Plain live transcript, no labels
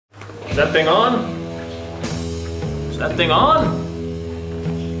Is that thing on? Is that thing on?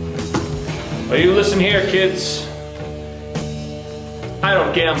 Well, you listen here, kids. I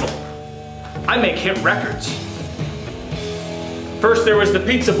don't gamble. I make hit records. First there was the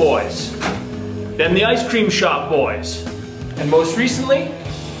Pizza Boys, then the Ice Cream Shop Boys, and most recently,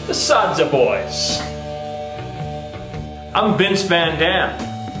 the Sudra Boys. I'm Vince Van Dam,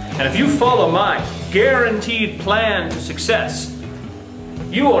 and if you follow my guaranteed plan to success,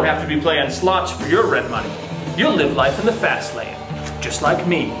 you won't have to be playing slots for your rent money. You'll live life in the fast lane, just like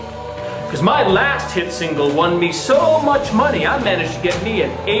me. Because my last hit single won me so much money, I managed to get me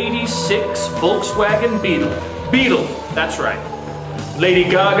an '86 Volkswagen Beetle. Beetle, that's right. Lady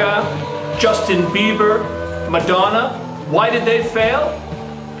Gaga, Justin Bieber, Madonna, why did they fail?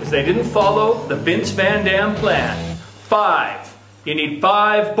 Because they didn't follow the Vince Van Dam plan. 5. You need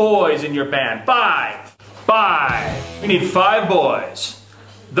 5 boys in your band. 5. 5. You need 5 boys.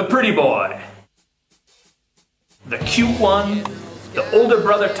 The pretty boy, the cute one, the older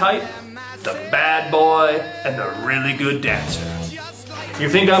brother type, the bad boy, and the really good dancer. You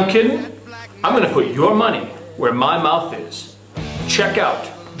think I'm kidding? I'm gonna put your money where my mouth is. Check out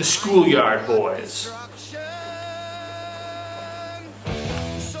the Schoolyard Boys.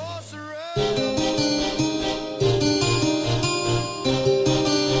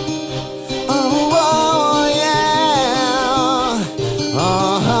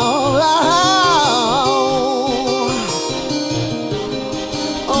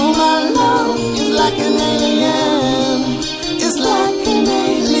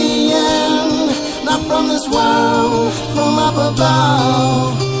 From this world, from up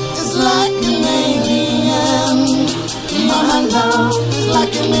above, it's like an alien. My love is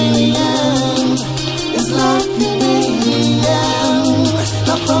like an alien. It's like an alien.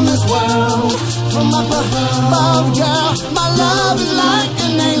 Not from this world, from up above, girl. My love is like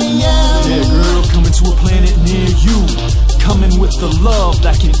an alien. Yeah, girl, coming to a planet near you, coming with the love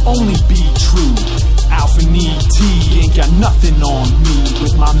that can only be true. Alpha T ain't got nothing on me,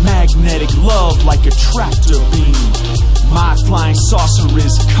 with my magnetic love like a tractor beam. My flying saucer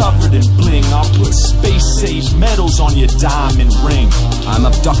is covered in bling. I'll put space-age metals on your diamond ring. I'm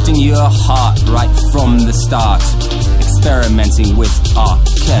abducting your heart right from the start, experimenting with our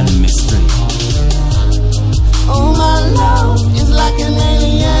chemistry. Oh, my love is like an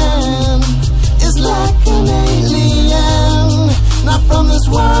alien. It's like an alien. Not from this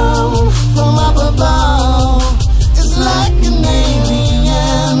world, from up above. It's like an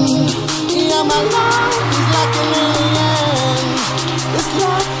alien. Yeah, my love is like an alien. It's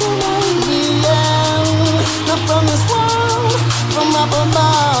like an alien. Not from this world, from up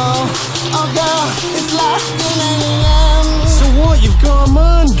above. Oh girl, it's like an alien. So what, you've got a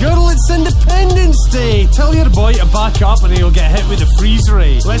man, girl, it's Independence Day. Tell your boy to back up or he'll get hit with a freeze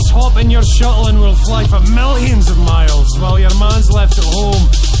ray. Let's hop in your shuttle and we'll fly for millions of miles while your man's left at home,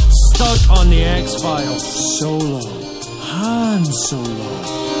 stuck on the X-Files. Solo. Han Solo.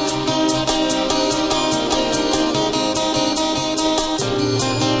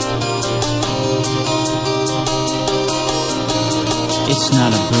 It's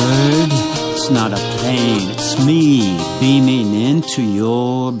not a bird, it's not a plane, it's me beaming into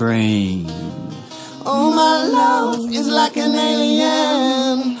your brain. Oh, my love is like an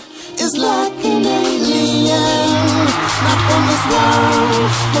alien. It's like an alien. Not from this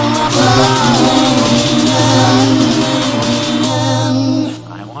world, from above.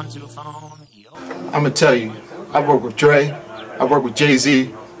 I want to phone you. I'm gonna tell you, I work with Dre, I work with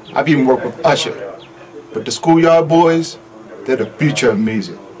Jay-Z, I've even worked with Usher. But the Schoolyard Boys, they're the future of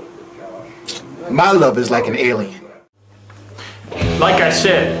music. My love is like an alien. Like I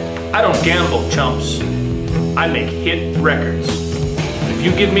said, I don't gamble, chumps. I make hit records. If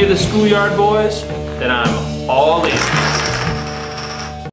you give me the Schoolyard Boys, then I'm all in.